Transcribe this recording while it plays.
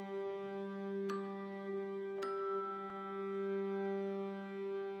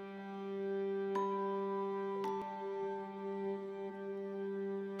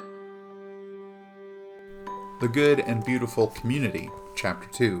The Good and Beautiful Community, Chapter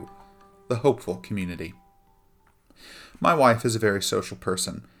 2, The Hopeful Community. My wife is a very social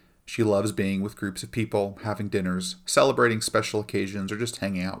person. She loves being with groups of people, having dinners, celebrating special occasions, or just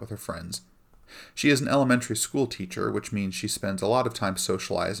hanging out with her friends. She is an elementary school teacher, which means she spends a lot of time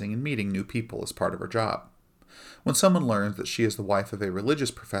socializing and meeting new people as part of her job. When someone learns that she is the wife of a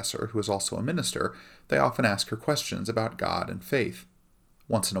religious professor who is also a minister, they often ask her questions about God and faith.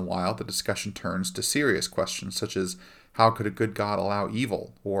 Once in a while, the discussion turns to serious questions such as, how could a good God allow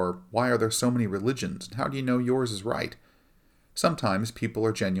evil? Or, why are there so many religions, and how do you know yours is right? Sometimes people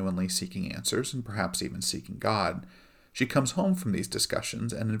are genuinely seeking answers, and perhaps even seeking God. She comes home from these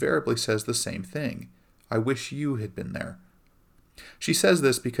discussions and invariably says the same thing. I wish you had been there. She says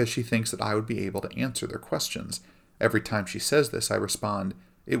this because she thinks that I would be able to answer their questions. Every time she says this, I respond,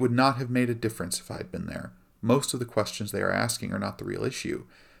 it would not have made a difference if I had been there. Most of the questions they are asking are not the real issue.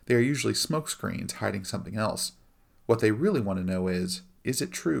 They are usually smokescreens hiding something else. What they really want to know is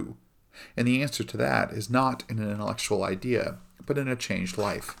it true? And the answer to that is not in an intellectual idea, but in a changed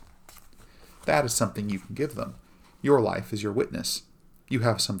life. That is something you can give them. Your life is your witness. You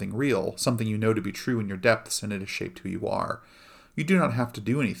have something real, something you know to be true in your depths, and it has shaped who you are. You do not have to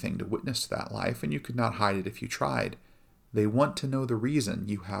do anything to witness to that life, and you could not hide it if you tried. They want to know the reason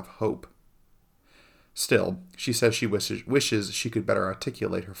you have hope. Still, she says she wishes she could better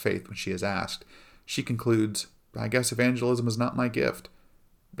articulate her faith when she is asked. She concludes, I guess evangelism is not my gift.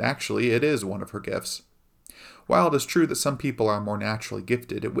 Actually, it is one of her gifts. While it is true that some people are more naturally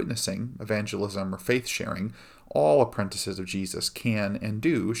gifted at witnessing, evangelism, or faith sharing, all apprentices of Jesus can and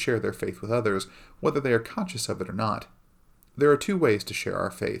do share their faith with others, whether they are conscious of it or not. There are two ways to share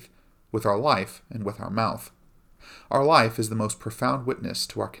our faith, with our life and with our mouth. Our life is the most profound witness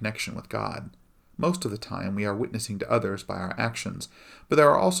to our connection with God. Most of the time, we are witnessing to others by our actions, but there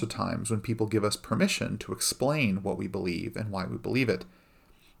are also times when people give us permission to explain what we believe and why we believe it.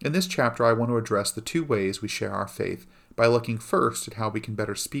 In this chapter, I want to address the two ways we share our faith by looking first at how we can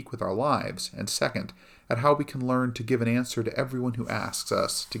better speak with our lives, and second, at how we can learn to give an answer to everyone who asks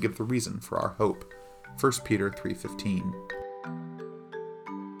us to give the reason for our hope. 1 Peter 3:15.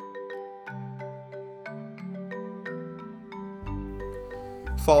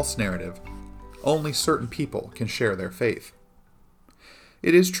 False narrative. Only certain people can share their faith.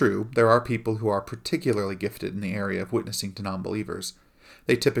 It is true, there are people who are particularly gifted in the area of witnessing to non-believers.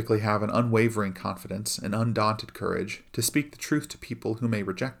 They typically have an unwavering confidence and undaunted courage to speak the truth to people who may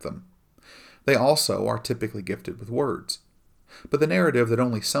reject them. They also are typically gifted with words. But the narrative that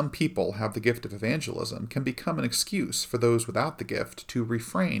only some people have the gift of evangelism can become an excuse for those without the gift to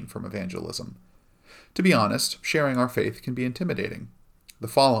refrain from evangelism. To be honest, sharing our faith can be intimidating. The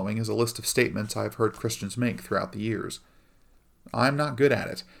following is a list of statements I have heard Christians make throughout the years. I am not good at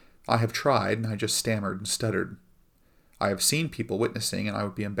it. I have tried, and I just stammered and stuttered. I have seen people witnessing, and I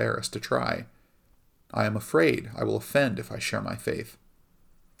would be embarrassed to try. I am afraid I will offend if I share my faith.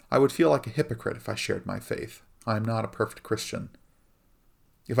 I would feel like a hypocrite if I shared my faith. I am not a perfect Christian.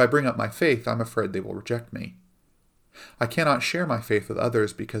 If I bring up my faith, I'm afraid they will reject me. I cannot share my faith with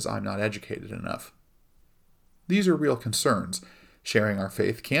others because I'm not educated enough. These are real concerns. Sharing our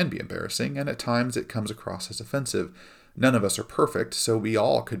faith can be embarrassing, and at times it comes across as offensive. None of us are perfect, so we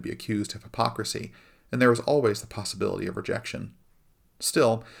all could be accused of hypocrisy, and there is always the possibility of rejection.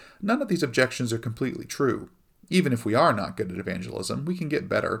 Still, none of these objections are completely true. Even if we are not good at evangelism, we can get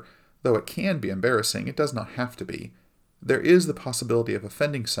better. Though it can be embarrassing, it does not have to be. There is the possibility of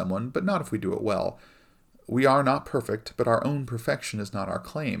offending someone, but not if we do it well. We are not perfect, but our own perfection is not our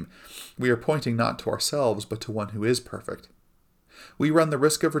claim. We are pointing not to ourselves, but to one who is perfect. We run the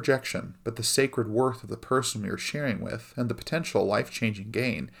risk of rejection, but the sacred worth of the person we are sharing with, and the potential life-changing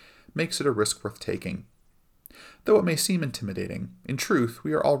gain, makes it a risk worth taking. Though it may seem intimidating, in truth,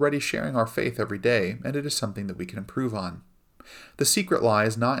 we are already sharing our faith every day, and it is something that we can improve on. The secret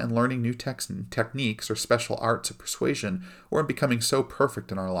lies not in learning new techniques or special arts of persuasion, or in becoming so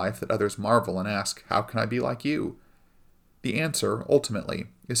perfect in our life that others marvel and ask, how can I be like you? The answer, ultimately,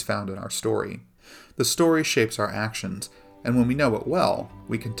 is found in our story. The story shapes our actions, and when we know it well,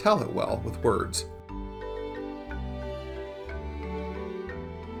 we can tell it well with words.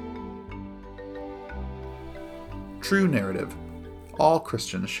 True narrative. All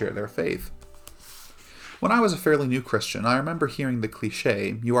Christians share their faith. When I was a fairly new Christian, I remember hearing the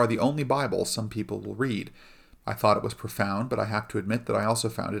cliché, you are the only Bible some people will read. I thought it was profound, but I have to admit that I also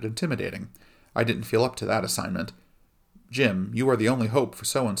found it intimidating. I didn't feel up to that assignment. Jim, you are the only hope for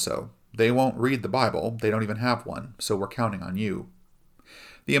so-and-so. They won't read the Bible, they don't even have one, so we're counting on you.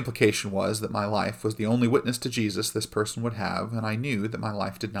 The implication was that my life was the only witness to Jesus this person would have, and I knew that my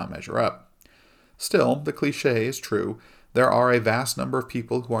life did not measure up. Still, the cliche is true. There are a vast number of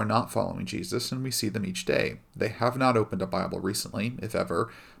people who are not following Jesus, and we see them each day. They have not opened a Bible recently, if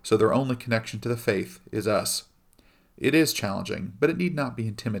ever, so their only connection to the faith is us. It is challenging, but it need not be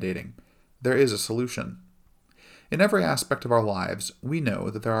intimidating. There is a solution. In every aspect of our lives, we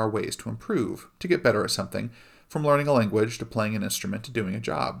know that there are ways to improve, to get better at something, from learning a language to playing an instrument to doing a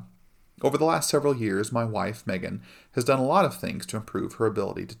job. Over the last several years, my wife, Megan, has done a lot of things to improve her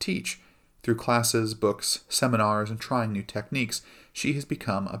ability to teach. Through classes, books, seminars, and trying new techniques, she has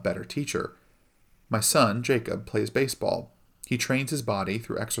become a better teacher. My son, Jacob, plays baseball. He trains his body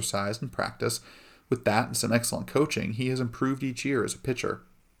through exercise and practice. With that and some excellent coaching, he has improved each year as a pitcher.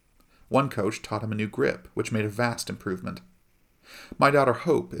 One coach taught him a new grip, which made a vast improvement. My daughter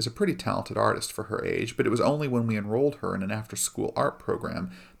Hope is a pretty talented artist for her age, but it was only when we enrolled her in an after-school art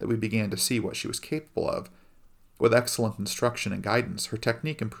program that we began to see what she was capable of. With excellent instruction and guidance, her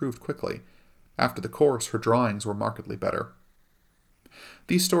technique improved quickly. After the course, her drawings were markedly better.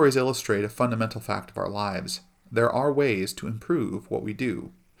 These stories illustrate a fundamental fact of our lives. There are ways to improve what we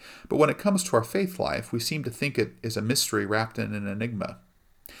do. But when it comes to our faith life, we seem to think it is a mystery wrapped in an enigma.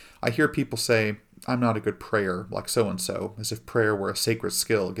 I hear people say, "I'm not a good prayer, like so-and-so," as if prayer were a sacred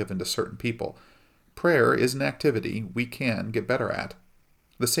skill given to certain people. Prayer is an activity we can get better at.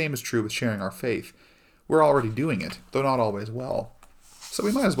 The same is true with sharing our faith. We're already doing it, though not always well. So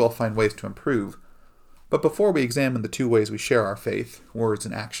we might as well find ways to improve. But before we examine the two ways we share our faith, words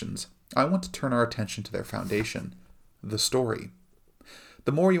and actions, I want to turn our attention to their foundation, the story.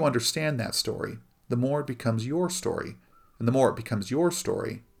 The more you understand that story, the more it becomes your story. And the more it becomes your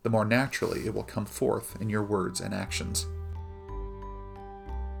story, the more naturally it will come forth in your words and actions.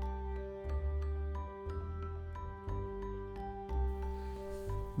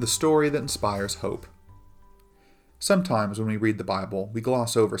 The story that inspires hope. Sometimes when we read the Bible, we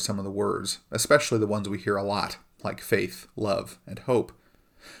gloss over some of the words, especially the ones we hear a lot, like faith, love, and hope.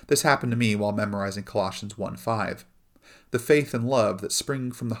 This happened to me while memorizing Colossians 1:5. The faith and love that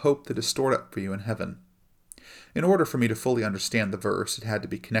spring from the hope that is stored up for you in heaven. In order for me to fully understand the verse, it had to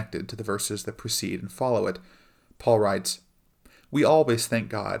be connected to the verses that precede and follow it. Paul writes, "We always thank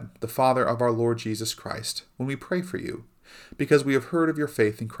God, the Father of our Lord Jesus Christ, when we pray for you, because we have heard of your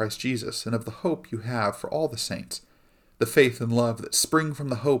faith in Christ Jesus and of the hope you have for all the saints, the faith and love that spring from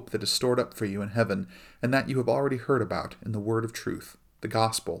the hope that is stored up for you in heaven, and that you have already heard about in the word of truth, the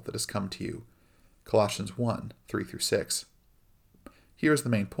gospel that has come to you." Colossians 1:3-6. Here's the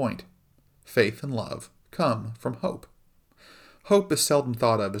main point. Faith and love come from hope. Hope is seldom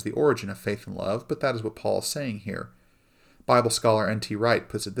thought of as the origin of faith and love, but that is what Paul is saying here. Bible scholar N.T. Wright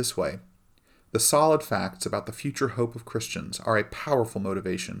puts it this way: "The solid facts about the future hope of Christians are a powerful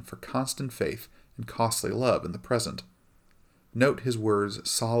motivation for constant faith and costly love in the present." Note his words,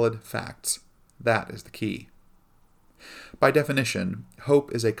 solid facts. That is the key. By definition,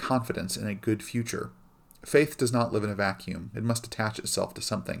 hope is a confidence in a good future. Faith does not live in a vacuum. It must attach itself to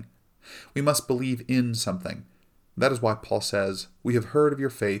something. We must believe in something. That is why Paul says, "We have heard of your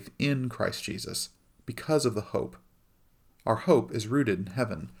faith in Christ Jesus," because of the hope. Our hope is rooted in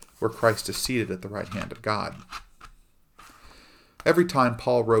heaven, where Christ is seated at the right hand of God. Every time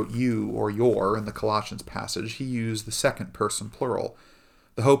Paul wrote you or your in the Colossians passage, he used the second person plural.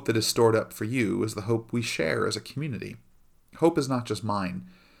 The hope that is stored up for you is the hope we share as a community. Hope is not just mine.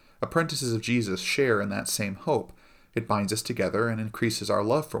 Apprentices of Jesus share in that same hope. It binds us together and increases our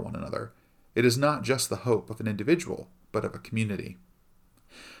love for one another. It is not just the hope of an individual, but of a community.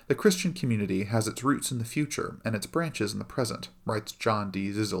 The Christian community has its roots in the future and its branches in the present, writes John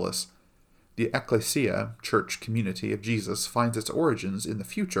D. Zizilis. The ecclesia, church community of Jesus, finds its origins in the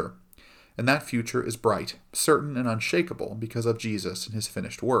future, and that future is bright, certain, and unshakable because of Jesus and his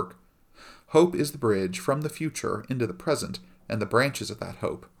finished work. Hope is the bridge from the future into the present, and the branches of that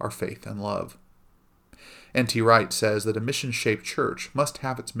hope are faith and love. N.T. Wright says that a mission-shaped church must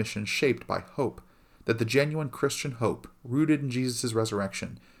have its mission shaped by hope, that the genuine Christian hope, rooted in Jesus'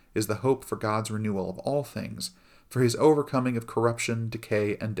 resurrection, is the hope for God's renewal of all things, for his overcoming of corruption,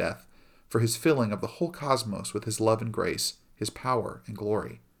 decay, and death, for his filling of the whole cosmos with his love and grace, his power and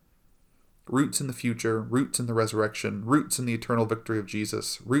glory. Roots in the future, roots in the resurrection, roots in the eternal victory of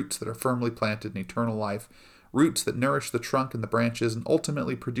Jesus, roots that are firmly planted in eternal life, roots that nourish the trunk and the branches and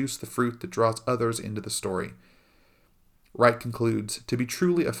ultimately produce the fruit that draws others into the story. Wright concludes, to be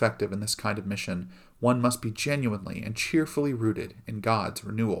truly effective in this kind of mission, one must be genuinely and cheerfully rooted in God's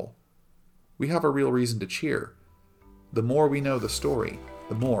renewal. We have a real reason to cheer. The more we know the story,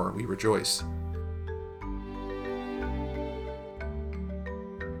 the more we rejoice.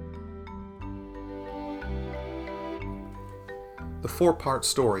 The four-part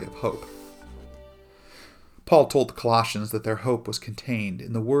story of hope. Paul told the Colossians that their hope was contained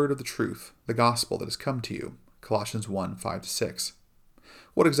in the word of the truth, the gospel that has come to you. Colossians 1, 5-6.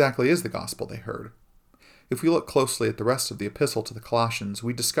 What exactly is the gospel they heard? If we look closely at the rest of the epistle to the Colossians,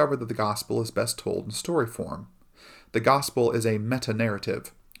 we discover that the gospel is best told in story form. The gospel is a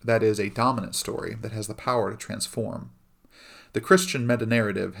meta-narrative, that is, a dominant story that has the power to transform. The Christian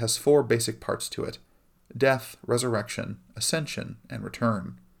meta-narrative has 4 basic parts to it: death, resurrection, ascension, and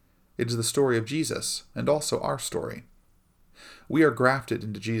return. It is the story of Jesus, and also our story. We are grafted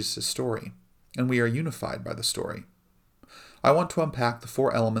into Jesus' story, and we are unified by the story. I want to unpack the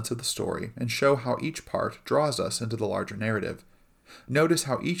 4 elements of the story and show how each part draws us into the larger narrative. Notice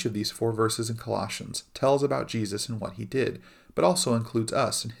how each of these 4 verses in Colossians tells about Jesus and what he did, but also includes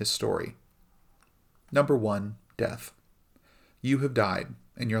us in his story. Number 1, death. You have died,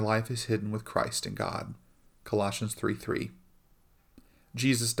 and your life is hidden with Christ in God. Colossians 3:3.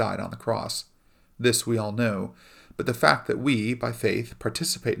 Jesus died on the cross. This we all know, but the fact that we, by faith,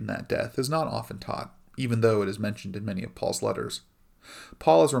 participate in that death is not often taught, even though it is mentioned in many of Paul's letters.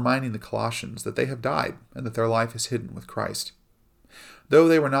 Paul is reminding the Colossians that they have died and that their life is hidden with Christ. Though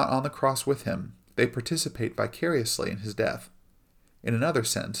they were not on the cross with him, they participate vicariously in his death. In another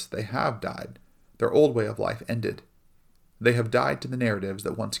sense, they have died. Their old way of life ended. They have died to the narratives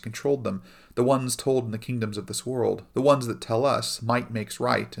that once controlled them, the ones told in the kingdoms of this world, the ones that tell us might makes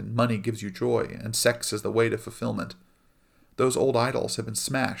right, and money gives you joy, and sex is the way to fulfillment. Those old idols have been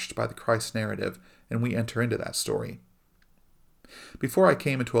smashed by the Christ narrative, and we enter into that story. Before I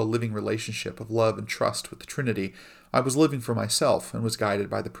came into a living relationship of love and trust with the Trinity, I was living for myself and was guided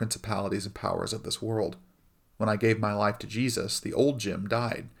by the principalities and powers of this world. When I gave my life to Jesus, the old Jim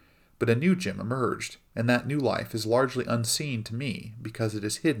died, but a new Jim emerged, and that new life is largely unseen to me because it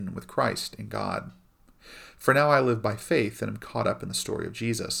is hidden with Christ in God. For now I live by faith and am caught up in the story of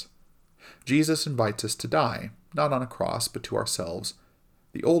Jesus. Jesus invites us to die, not on a cross, but to ourselves.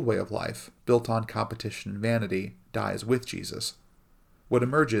 The old way of life, built on competition and vanity, dies with Jesus. What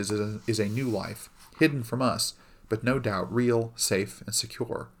emerges is a new life, hidden from us, but no doubt real, safe, and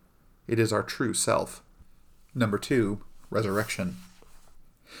secure. It is our true self. Number 2, resurrection.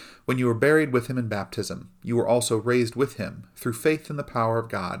 When you were buried with him in baptism, you were also raised with him through faith in the power of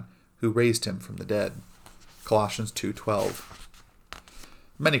God, who raised him from the dead. Colossians 2:12.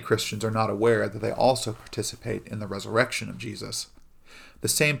 Many Christians are not aware that they also participate in the resurrection of Jesus. The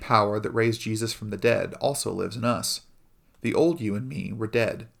same power that raised Jesus from the dead also lives in us. The old you and me were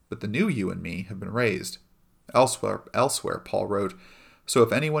dead, but the new you and me have been raised. Elsewhere, Paul wrote, "So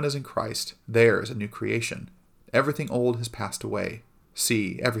if anyone is in Christ, there is a new creation. Everything old has passed away.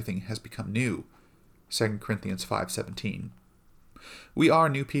 See, everything has become new." 2 Corinthians 5:17. We are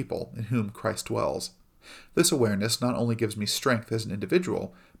new people in whom Christ dwells. This awareness not only gives me strength as an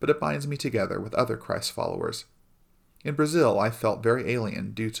individual, but it binds me together with other Christ followers. In Brazil, I felt very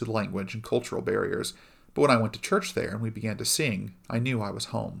alien due to language and cultural barriers, but when I went to church there and we began to sing, I knew I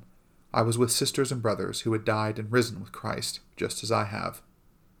was home. I was with sisters and brothers who had died and risen with Christ, just as I have.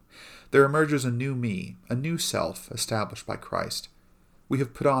 There emerges a new me, a new self established by Christ. We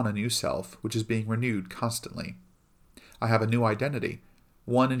have put on a new self, which is being renewed constantly. I have a new identity,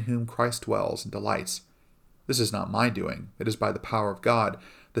 one in whom Christ dwells and delights. This is not my doing. It is by the power of God,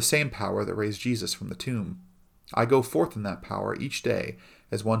 the same power that raised Jesus from the tomb. I go forth in that power each day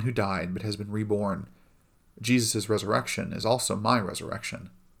as one who died but has been reborn. Jesus' resurrection is also my resurrection.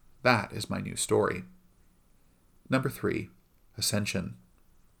 That is my new story. Number 3, ascension.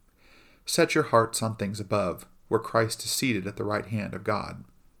 Set your hearts on things above, where Christ is seated at the right hand of God.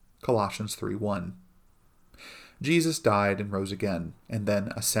 Colossians 3:1. Jesus died and rose again, and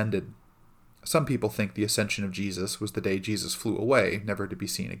then ascended. Some people think the ascension of Jesus was the day Jesus flew away, never to be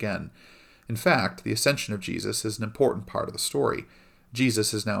seen again. In fact, the ascension of Jesus is an important part of the story.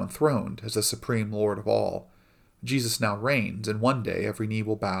 Jesus is now enthroned as the supreme Lord of all. Jesus now reigns, and one day every knee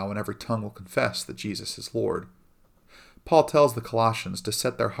will bow and every tongue will confess that Jesus is Lord. Paul tells the Colossians to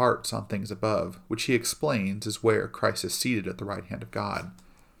set their hearts on things above, which he explains is where Christ is seated at the right hand of God.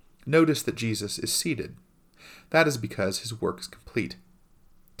 Notice that Jesus is seated. That is because his work is complete.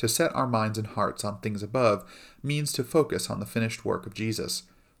 To set our minds and hearts on things above means to focus on the finished work of Jesus,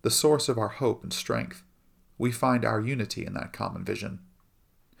 the source of our hope and strength. We find our unity in that common vision.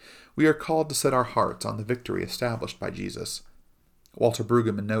 We are called to set our hearts on the victory established by Jesus. Walter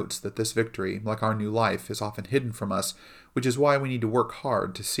Brueggemann notes that this victory, like our new life, is often hidden from us, which is why we need to work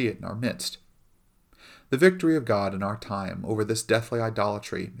hard to see it in our midst. The victory of God in our time over this deathly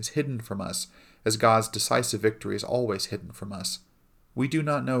idolatry is hidden from us, as God's decisive victory is always hidden from us. We do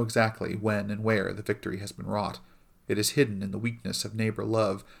not know exactly when and where the victory has been wrought. It is hidden in the weakness of neighbor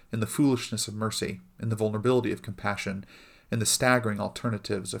love, in the foolishness of mercy, in the vulnerability of compassion, in the staggering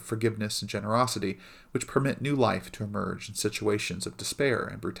alternatives of forgiveness and generosity which permit new life to emerge in situations of despair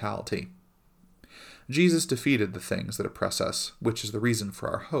and brutality. Jesus defeated the things that oppress us, which is the reason for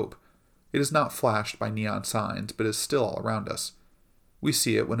our hope. It is not flashed by neon signs, but is still all around us. We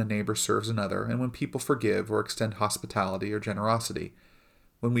see it when a neighbor serves another and when people forgive or extend hospitality or generosity.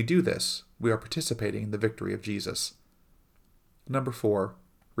 When we do this, we are participating in the victory of Jesus. Number 4,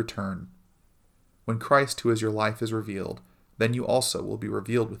 return. When Christ, who is your life, is revealed, then you also will be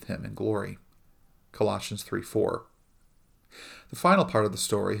revealed with him in glory. Colossians 3:4. The final part of the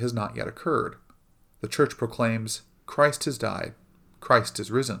story has not yet occurred. The church proclaims, Christ has died, Christ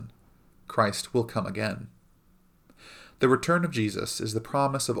is risen, Christ will come again. The return of Jesus is the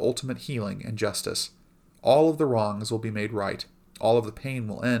promise of ultimate healing and justice. All of the wrongs will be made right, all of the pain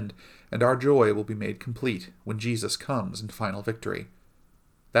will end, and our joy will be made complete when Jesus comes in final victory.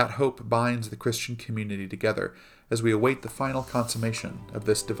 That hope binds the Christian community together as we await the final consummation of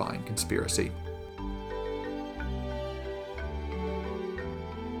this divine conspiracy.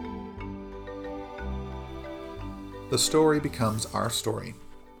 The story becomes our story.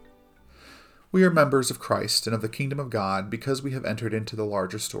 We are members of Christ and of the kingdom of God because we have entered into the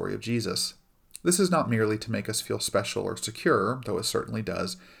larger story of Jesus. This is not merely to make us feel special or secure, though it certainly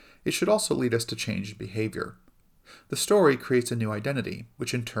does. It should also lead us to change in behavior. The story creates a new identity,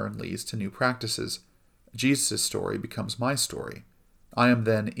 which in turn leads to new practices. Jesus' story becomes my story. I am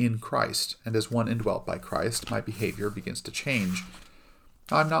then in Christ, and as one indwelt by Christ, my behavior begins to change.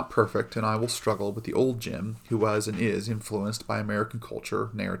 I'm not perfect, and I will struggle with the old Jim, who was and is influenced by American culture,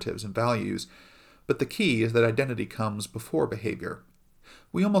 narratives, and values. But the key is that identity comes before behavior.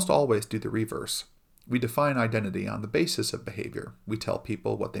 We almost always do the reverse. We define identity on the basis of behavior. We tell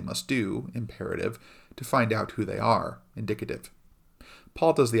people what they must do, imperative, to find out who they are, indicative.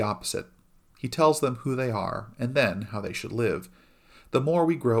 Paul does the opposite. He tells them who they are, and then how they should live. The more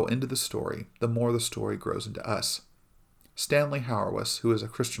we grow into the story, the more the story grows into us. Stanley Hauerwas, who is a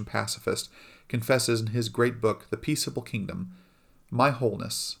Christian pacifist, confesses in his great book, The Peaceable Kingdom, "My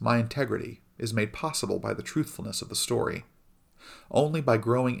wholeness, my integrity, is made possible by the truthfulness of the story. Only by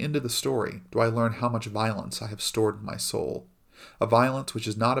growing into the story do I learn how much violence I have stored in my soul, a violence which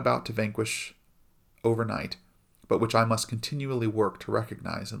is not about to vanquish overnight, but which I must continually work to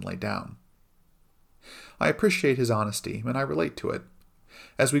recognize and lay down." I appreciate his honesty, and I relate to it.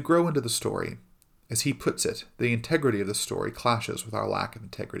 As we grow into the story, as he puts it, the integrity of the story clashes with our lack of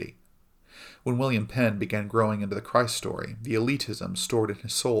integrity. When William Penn began growing into the Christ story, the elitism stored in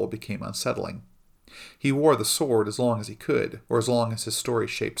his soul became unsettling. He wore the sword as long as he could, or as long as his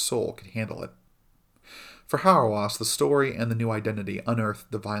story-shaped soul could handle it. For Hauerwas, the story and the new identity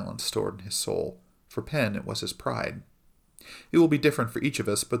unearthed the violence stored in his soul. For Penn, it was his pride. It will be different for each of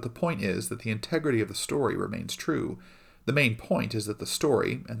us, but the point is that the integrity of the story remains true. The main point is that the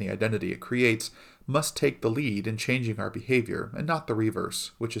story, and the identity it creates, must take the lead in changing our behavior, and not the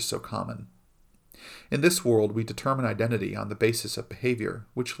reverse, which is so common. In this world, we determine identity on the basis of behavior,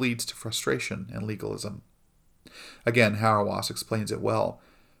 which leads to frustration and legalism. Again, Hauerwas explains it well.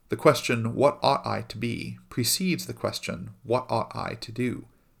 The question, what ought I to be, precedes the question, what ought I to do?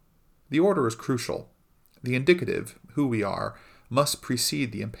 The order is crucial. The indicative, who we are, must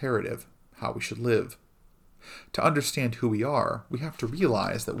precede the imperative, how we should live. To understand who we are, we have to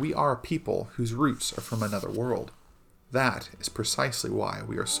realize that we are a people whose roots are from another world. That is precisely why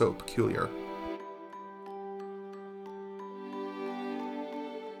we are so peculiar.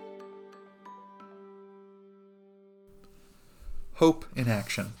 Hope in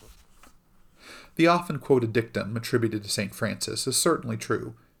action. The often quoted dictum attributed to St. Francis is certainly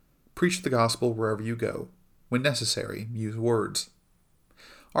true. Preach the gospel wherever you go. When necessary, use words.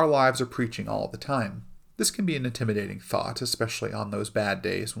 Our lives are preaching all the time. This can be an intimidating thought, especially on those bad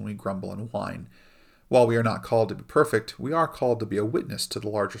days when we grumble and whine. While we are not called to be perfect, we are called to be a witness to the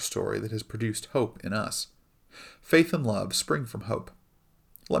larger story that has produced hope in us. Faith and love spring from hope.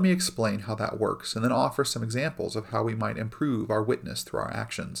 Let me explain how that works, and then offer some examples of how we might improve our witness through our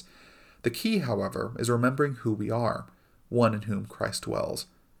actions. The key, however, is remembering who we are, one in whom Christ dwells,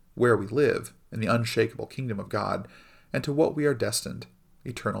 where we live, in the unshakable kingdom of God, and to what we are destined,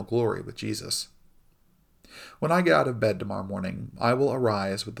 eternal glory with Jesus. When I get out of bed tomorrow morning, I will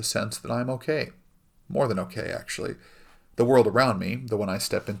arise with the sense that I am okay. More than okay, actually. The world around me, the one I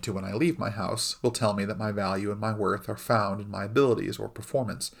step into when I leave my house, will tell me that my value and my worth are found in my abilities or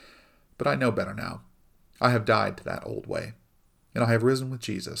performance. But I know better now. I have died to that old way, and I have risen with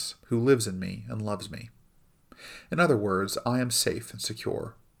Jesus, who lives in me and loves me. In other words, I am safe and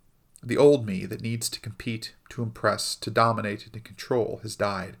secure. The old me that needs to compete, to impress, to dominate, and to control has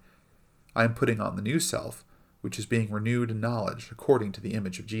died. I am putting on the new self, which is being renewed in knowledge according to the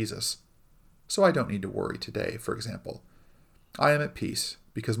image of Jesus. So I don't need to worry today, for example. I am at peace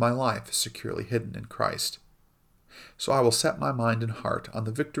because my life is securely hidden in Christ. So I will set my mind and heart on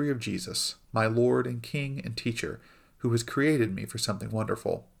the victory of Jesus, my Lord and King and Teacher, who has created me for something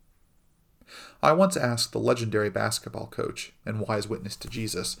wonderful. I once asked the legendary basketball coach and wise witness to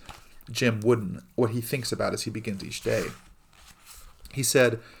Jesus, Jim Wooden, what he thinks about as he begins each day. He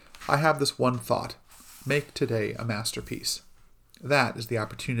said, "I have this one thought. Make today a masterpiece." That is the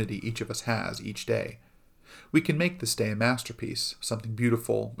opportunity each of us has each day. We can make this day a masterpiece, something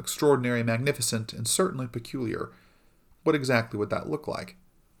beautiful, extraordinary, magnificent, and certainly peculiar. What exactly would that look like?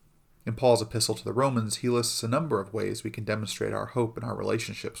 In Paul's epistle to the Romans, he lists a number of ways we can demonstrate our hope in our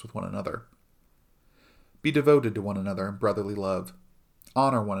relationships with one another. Be devoted to one another in brotherly love.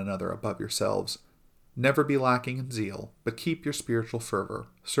 Honor one another above yourselves. Never be lacking in zeal, but keep your spiritual fervor,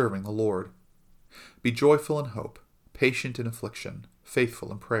 serving the Lord. Be joyful in hope, patient in affliction,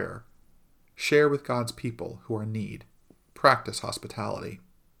 faithful in prayer. Share with God's people who are in need. Practice hospitality.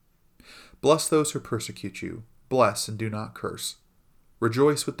 Bless those who persecute you. Bless and do not curse.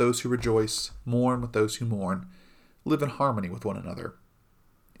 Rejoice with those who rejoice. Mourn with those who mourn. Live in harmony with one another.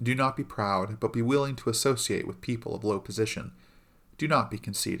 Do not be proud, but be willing to associate with people of low position. Do not be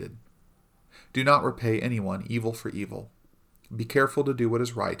conceited. Do not repay anyone evil for evil. Be careful to do what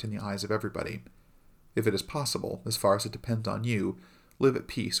is right in the eyes of everybody. If it is possible, as far as it depends on you, live at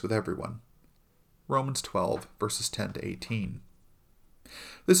peace with everyone. Romans 12, verses 10 to 18.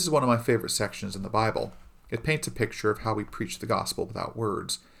 This is one of my favorite sections in the Bible. It paints a picture of how we preach the gospel without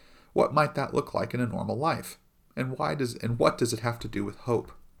words. What might that look like in a normal life? And what does it have to do with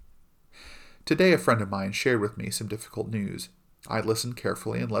hope? Today a friend of mine shared with me some difficult news. I listened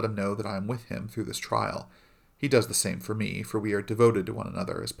carefully and let him know that I am with him through this trial. He does the same for me, for we are devoted to one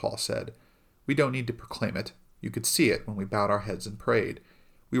another, as Paul said. We don't need to proclaim it. You could see it when we bowed our heads and prayed.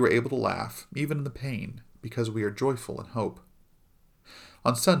 We were able to laugh, even in the pain, because we are joyful in hope.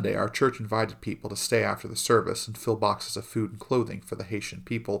 On Sunday, our church invited people to stay after the service and fill boxes of food and clothing for the Haitian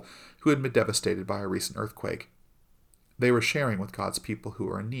people who had been devastated by a recent earthquake. They were sharing with God's people who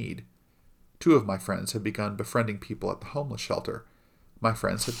were in need. 2 of my friends have begun befriending people at the homeless shelter. My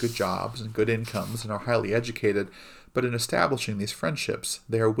friends have good jobs and good incomes and are highly educated, but in establishing these friendships,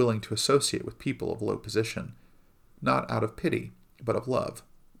 they are willing to associate with people of low position, not out of pity, but of love.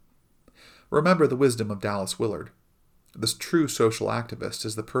 Remember the wisdom of Dallas Willard. This true social activist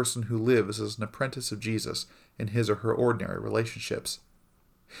is the person who lives as an apprentice of Jesus in his or her ordinary relationships.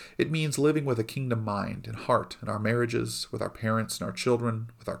 It means living with a kingdom mind and heart in our marriages, with our parents and our children,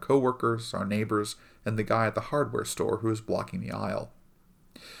 with our coworkers, our neighbors, and the guy at the hardware store who is blocking the aisle.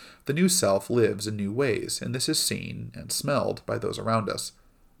 The new self lives in new ways, and this is seen and smelled by those around us.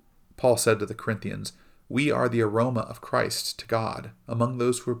 Paul said to the Corinthians, "We are the aroma of Christ to God, among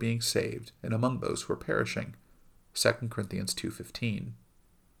those who are being saved, and among those who are perishing." 2 Corinthians 2:15.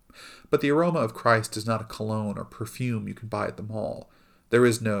 But the aroma of Christ is not a cologne or perfume you can buy at the mall. There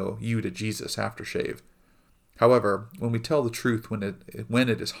is no "you to Jesus" aftershave. However, when we tell the truth when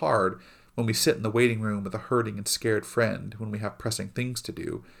it is hard, when we sit in the waiting room with a hurting and scared friend, when we have pressing things to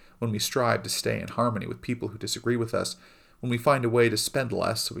do, when we strive to stay in harmony with people who disagree with us, when we find a way to spend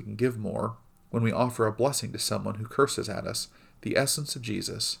less so we can give more, when we offer a blessing to someone who curses at us, the essence of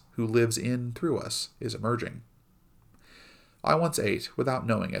Jesus, who lives in through us, is emerging. I once ate, without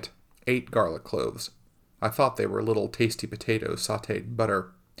knowing it, 8 garlic cloves. I thought they were little tasty potatoes sautéed in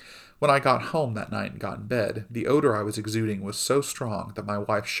butter. When I got home that night and got in bed, the odor I was exuding was so strong that my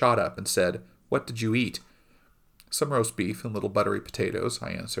wife shot up and said, "What did you eat?" "Some roast beef and little buttery potatoes," I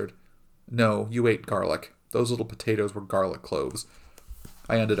answered. "No, you ate garlic. Those little potatoes were garlic cloves."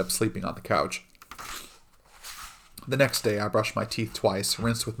 I ended up sleeping on the couch. The next day I brushed my teeth twice,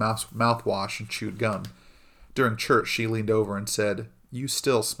 rinsed with mouthwash and chewed gum. During church she leaned over and said, "You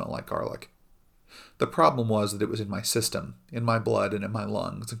still smell like garlic." The problem was that it was in my system, in my blood and in my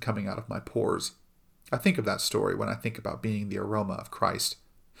lungs, and coming out of my pores. I think of that story when I think about being the aroma of Christ.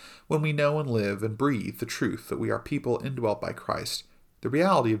 When we know and live and breathe the truth that we are people indwelt by Christ, the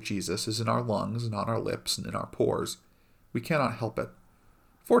reality of Jesus is in our lungs and on our lips and in our pores. We cannot help it.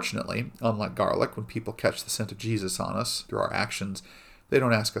 Fortunately, unlike garlic, when people catch the scent of Jesus on us through our actions, they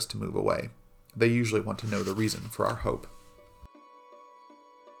don't ask us to move away. They usually want to know the reason for our hope.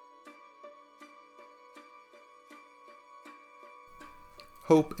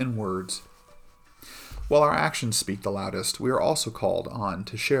 Hope in words. While our actions speak the loudest, we are also called on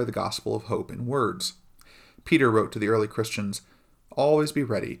to share the gospel of hope in words. Peter wrote to the early Christians, Always be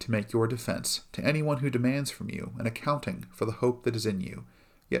ready to make your defense to anyone who demands from you an accounting for the hope that is in you,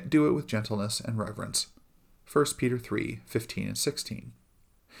 yet do it with gentleness and reverence. 1 Peter 3:15 and 16.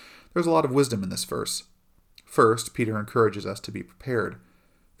 There's a lot of wisdom in this verse. First, Peter encourages us to be prepared.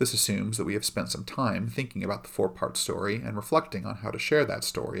 This assumes that we have spent some time thinking about the four-part story and reflecting on how to share that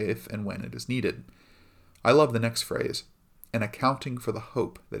story if and when it is needed. I love the next phrase, an accounting for the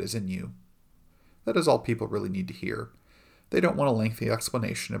hope that is in you. That is all people really need to hear. They don't want a lengthy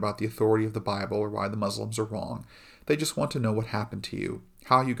explanation about the authority of the Bible or why the Muslims are wrong. They just want to know what happened to you,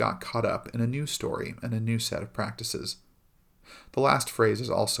 how you got caught up in a new story and a new set of practices. The last phrase is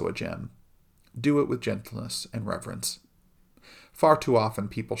also a gem. Do it with gentleness and reverence. Far too often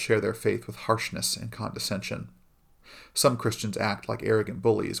people share their faith with harshness and condescension. Some Christians act like arrogant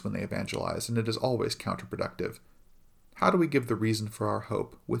bullies when they evangelize, and it is always counterproductive. How do we give the reason for our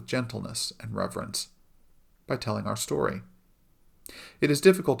hope with gentleness and reverence? By telling our story. It is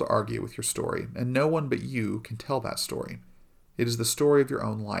difficult to argue with your story, and no one but you can tell that story. It is the story of your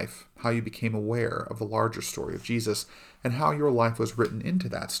own life, how you became aware of the larger story of Jesus, and how your life was written into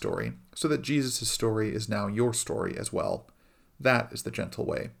that story, so that Jesus' story is now your story as well. That is the gentle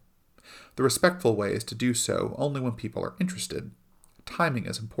way. The respectful way is to do so only when people are interested. Timing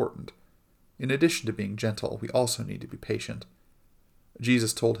is important. In addition to being gentle, we also need to be patient.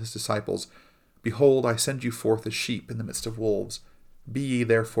 Jesus told his disciples, "Behold, I send you forth as sheep in the midst of wolves. Be ye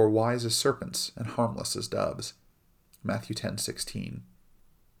therefore wise as serpents and harmless as doves." Matthew 10:16.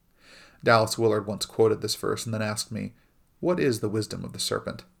 Dallas Willard once quoted this verse and then asked me, "What is the wisdom of the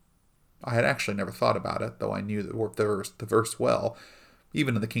serpent?" I had actually never thought about it, though I knew the verse well,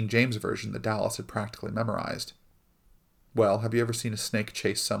 even in the King James Version that Dallas had practically memorized. "Well, have you ever seen a snake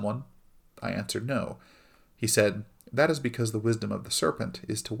chase someone?" I answered no. He said, "That is because the wisdom of the serpent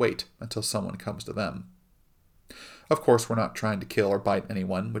is to wait until someone comes to them." Of course, we're not trying to kill or bite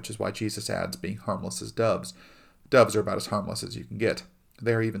anyone, which is why Jesus adds being harmless as doves. Doves are about as harmless as you can get.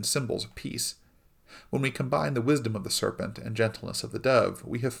 They are even symbols of peace. When we combine the wisdom of the serpent and gentleness of the dove,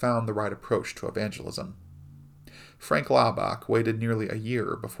 we have found the right approach to evangelism. Frank Laubach waited nearly a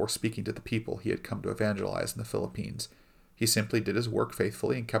year before speaking to the people he had come to evangelize in the Philippines. He simply did his work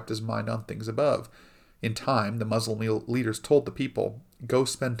faithfully and kept his mind on things above. In time, the Muslim leaders told the people, "Go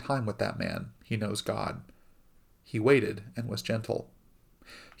spend time with that man. He knows God." He waited and was gentle.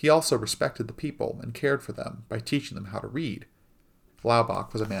 He also respected the people and cared for them by teaching them how to read.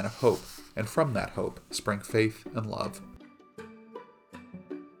 Laubach was a man of hope, and from that hope sprang faith and love.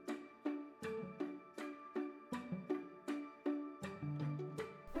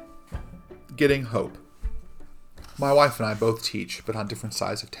 Getting hope. My wife and I both teach, but on different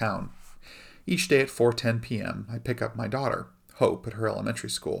sides of town. Each day at 4:10 p.m., I pick up my daughter, Hope, at her elementary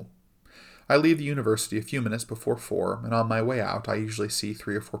school. I leave the university a few minutes before 4, and on my way out, I usually see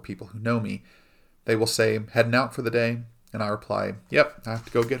 3 or 4 people who know me. They will say, "Heading out for the day?" And I reply, "Yep, I have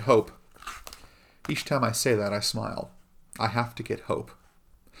to go get Hope." Each time I say that, I smile. I have to get Hope.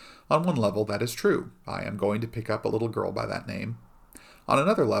 On one level, that is true. I am going to pick up a little girl by that name. On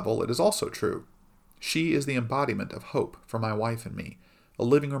another level, it is also true. She is the embodiment of hope for my wife and me, a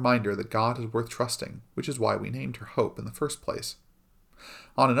living reminder that God is worth trusting, which is why we named her Hope in the first place.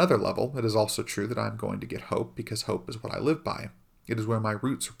 On another level, it is also true that I am going to get Hope because hope is what I live by. It is where my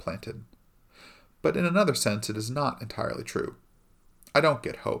roots are planted. But in another sense, it is not entirely true. I don't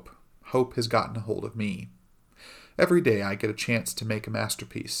get Hope. Hope has gotten a hold of me. Every day I get a chance to make a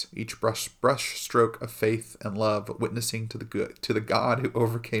masterpiece, each brush stroke of faith and love, witnessing to the God who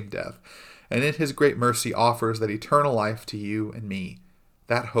overcame death, and in his great mercy offers that eternal life to you and me.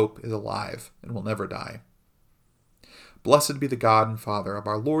 That hope is alive and will never die. Blessed be the God and Father of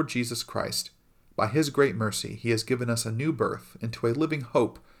our Lord Jesus Christ. By his great mercy, he has given us a new birth into a living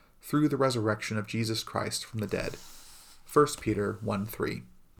hope through the resurrection of Jesus Christ from the dead. 1 Peter 1:3.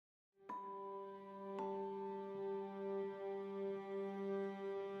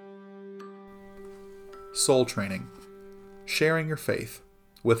 Soul training. Sharing your faith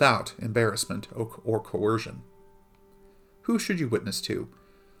without embarrassment or coercion. Who should you witness to?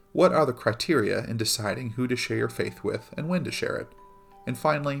 What are the criteria in deciding who to share your faith with and when to share it? And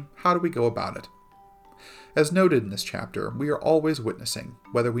finally, how do we go about it? As noted in this chapter, we are always witnessing,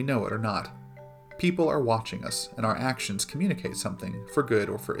 whether we know it or not. People are watching us, and our actions communicate something, for good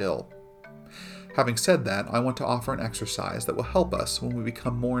or for ill. Having said that, I want to offer an exercise that will help us when we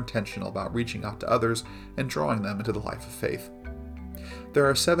become more intentional about reaching out to others and drawing them into the life of faith. There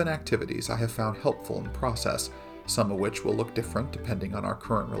are 7 activities I have found helpful in the process, some of which will look different depending on our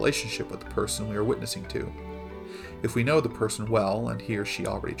current relationship with the person we are witnessing to. If we know the person well and he or she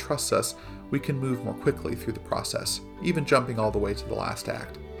already trusts us, we can move more quickly through the process, even jumping all the way to the last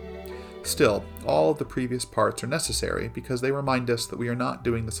act. Still, all of the previous parts are necessary because they remind us that we are not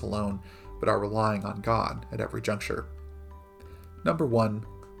doing this alone, but are relying on God at every juncture. Number 1,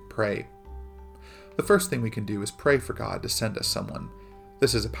 pray. The first thing we can do is pray for God to send us someone.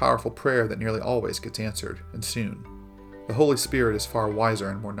 This is a powerful prayer that nearly always gets answered, and soon. The Holy Spirit is far wiser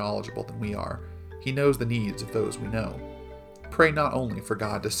and more knowledgeable than we are. He knows the needs of those we know. Pray not only for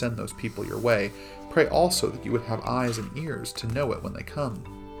God to send those people your way, pray also that you would have eyes and ears to know it when they come.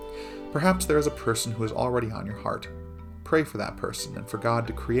 Perhaps there is a person who is already on your heart. Pray for that person and for God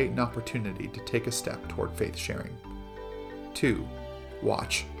to create an opportunity to take a step toward faith sharing. 2.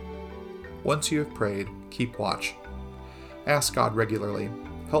 Watch. Once you have prayed, keep watch. Ask God regularly,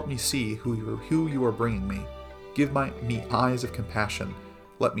 help me see who you are bringing me. Give me eyes of compassion.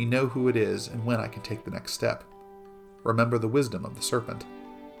 Let me know who it is and when I can take the next step. Remember the wisdom of the serpent.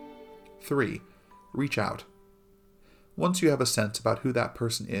 3. Reach out. Once you have a sense about who that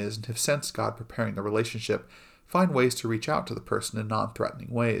person is and have sensed God preparing the relationship, find ways to reach out to the person in non-threatening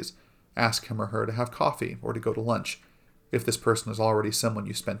ways. Ask him or her to have coffee or to go to lunch. If this person is already someone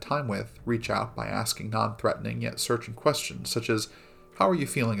you spend time with, reach out by asking non-threatening yet searching questions such as, how are you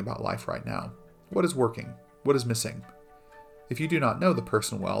feeling about life right now? What is working? What is missing? If you do not know the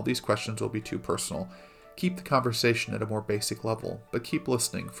person well, these questions will be too personal. Keep the conversation at a more basic level, but keep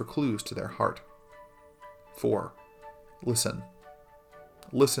listening for clues to their heart. 4. Listen.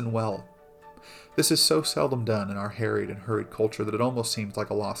 Listen well. This is so seldom done in our harried and hurried culture that it almost seems like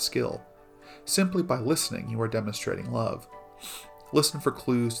a lost skill. Simply by listening, you are demonstrating love. Listen for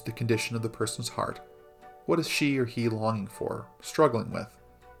clues to the condition of the person's heart. What is she or he longing for, struggling with?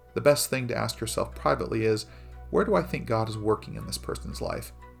 The best thing to ask yourself privately is, where do I think God is working in this person's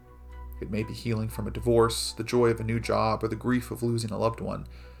life? It may be healing from a divorce, the joy of a new job, or the grief of losing a loved one.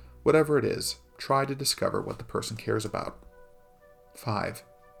 Whatever it is, try to discover what the person cares about. 5.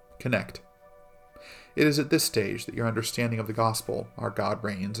 Connect. It is at this stage that your understanding of the gospel, our God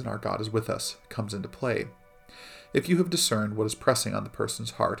reigns and our God is with us, comes into play. If you have discerned what is pressing on the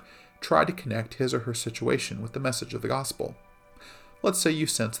person's heart, try to connect his or her situation with the message of the gospel. Let's say you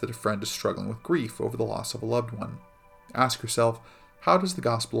sense that a friend is struggling with grief over the loss of a loved one. Ask yourself, how does the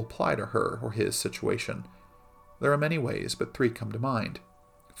gospel apply to her or his situation? There are many ways, but 3 come to mind.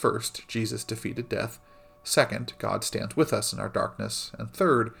 First, Jesus defeated death. Second, God stands with us in our darkness. And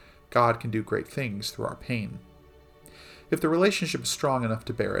third, God can do great things through our pain. If the relationship is strong enough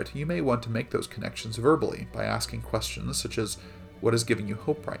to bear it, you may want to make those connections verbally by asking questions such as, what is giving you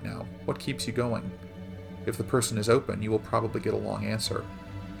hope right now? What keeps you going? If the person is open, you will probably get a long answer.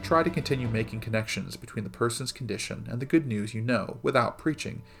 Try to continue making connections between the person's condition and the good news you know without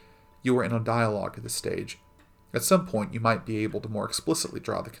preaching. You are in a dialogue at this stage. At some point, you might be able to more explicitly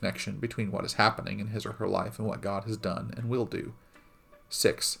draw the connection between what is happening in his or her life and what God has done and will do.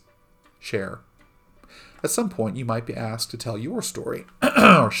 6. Share. At some point, you might be asked to tell your story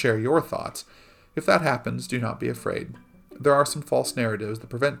or share your thoughts. If that happens, do not be afraid. There are some false narratives that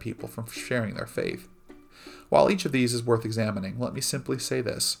prevent people from sharing their faith. While each of these is worth examining, let me simply say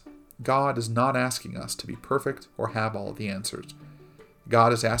this. God is not asking us to be perfect or have all of the answers.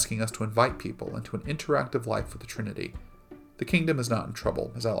 God is asking us to invite people into an interactive life with the Trinity. The kingdom is not in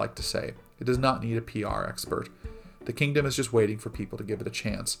trouble, as I like to say. It does not need a PR expert. The kingdom is just waiting for people to give it a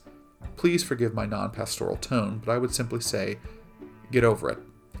chance. Please forgive my non-pastoral tone, but I would simply say, get over it.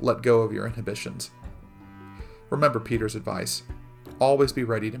 Let go of your inhibitions. Remember Peter's advice. Always be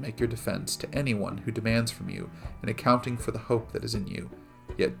ready to make your defense to anyone who demands from you an accounting for the hope that is in you,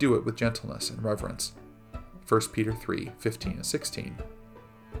 yet do it with gentleness and reverence. 1 Peter 3:15 and 16.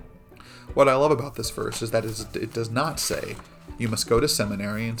 What I love about this verse is that it does not say, you must go to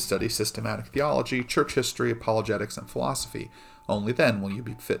seminary and study systematic theology, church history, apologetics, and philosophy. Only then will you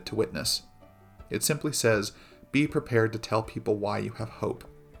be fit to witness. It simply says, be prepared to tell people why you have hope,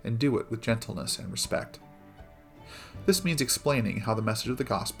 and do it with gentleness and respect. This means explaining how the message of the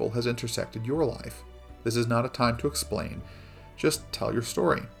gospel has intersected your life. This is not a time to explain. Just tell your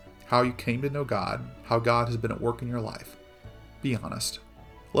story, how you came to know God, how God has been at work in your life. Be honest.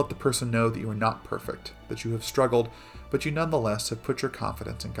 Let the person know that you are not perfect, that you have struggled, but you nonetheless have put your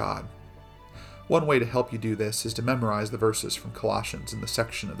confidence in God. One way to help you do this is to memorize the verses from Colossians in the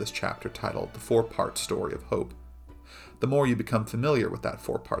section of this chapter titled The Four-Part Story of Hope. The more you become familiar with that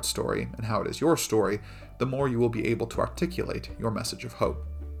four-part story and how it is your story, the more you will be able to articulate your message of hope.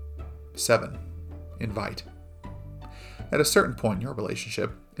 7. Invite. At a certain point in your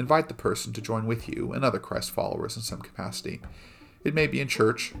relationship, invite the person to join with you and other Christ followers in some capacity. It may be in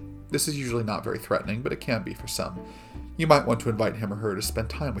church. This is usually not very threatening, but it can be for some. You might want to invite him or her to spend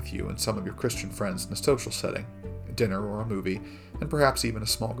time with you and some of your Christian friends in a social setting, a dinner or a movie, and perhaps even a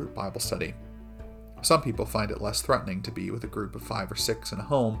small group Bible study. Some people find it less threatening to be with a group of 5 or 6 in a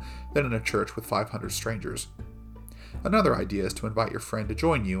home than in a church with 500 strangers. Another idea is to invite your friend to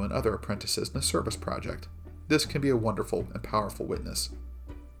join you and other apprentices in a service project. This can be a wonderful and powerful witness.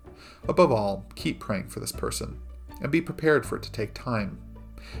 Above all, keep praying for this person, and be prepared for it to take time.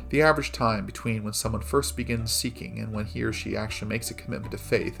 The average time between when someone first begins seeking and when he or she actually makes a commitment to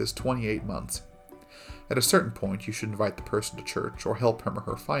faith is 28 months. At a certain point, you should invite the person to church or help him or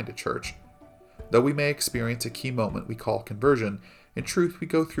her find a church. Though we may experience a key moment we call conversion, in truth we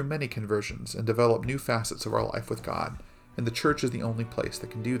go through many conversions and develop new facets of our life with God, and the church is the only place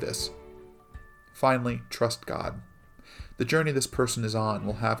that can do this. Finally, trust God. The journey this person is on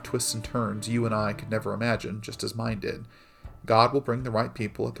will have twists and turns you and I could never imagine, just as mine did. God will bring the right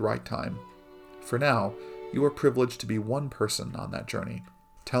people at the right time. For now, you are privileged to be one person on that journey,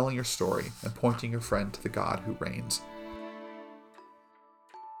 telling your story and pointing your friend to the God who reigns.